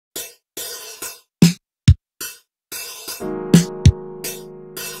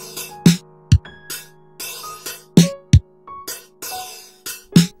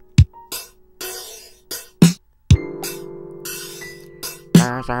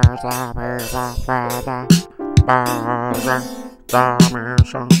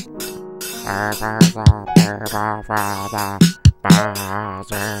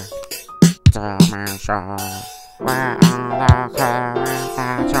Where all the currents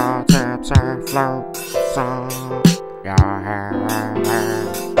at your tips and float, so your hair and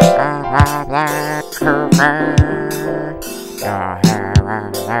black curtain, your hair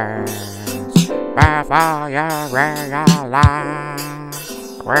and legs, before you realize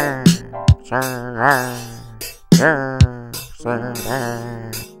where try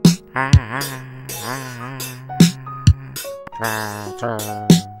to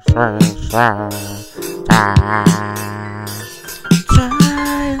switch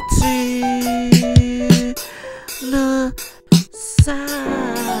try to look south.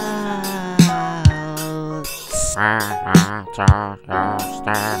 I told you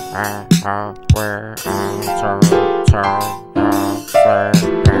stay where I told you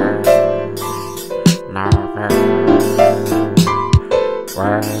sleeping.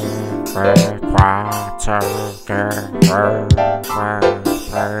 We're quiet together.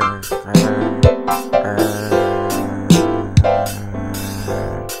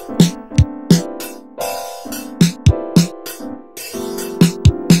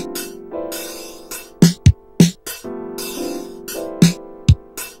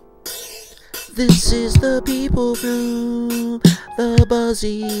 This is the people from the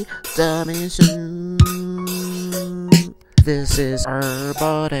buzzy dimension. This is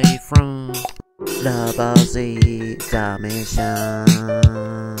everybody from the buzzy dimension,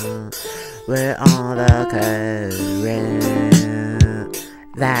 where all the current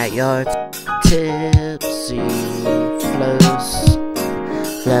that your tipsy flows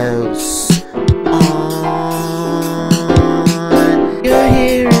on. You're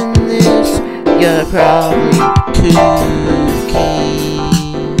hearing this, you're probably too keen.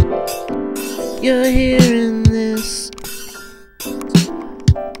 You're hearing this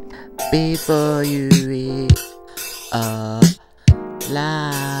before you realize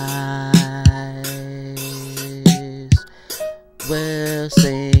we're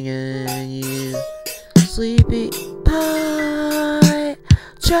singing you sleepy pie.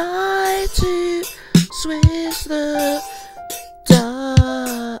 Try to switch the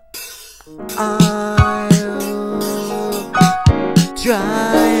dial.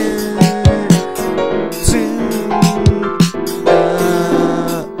 Trying to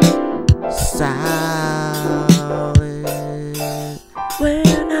silent.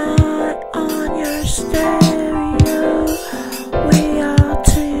 We're not on your stereo. We are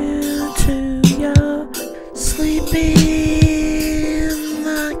tuned to your sleeping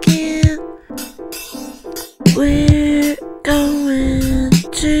again. We're going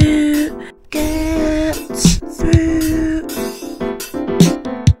to get through.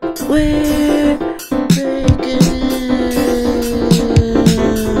 We're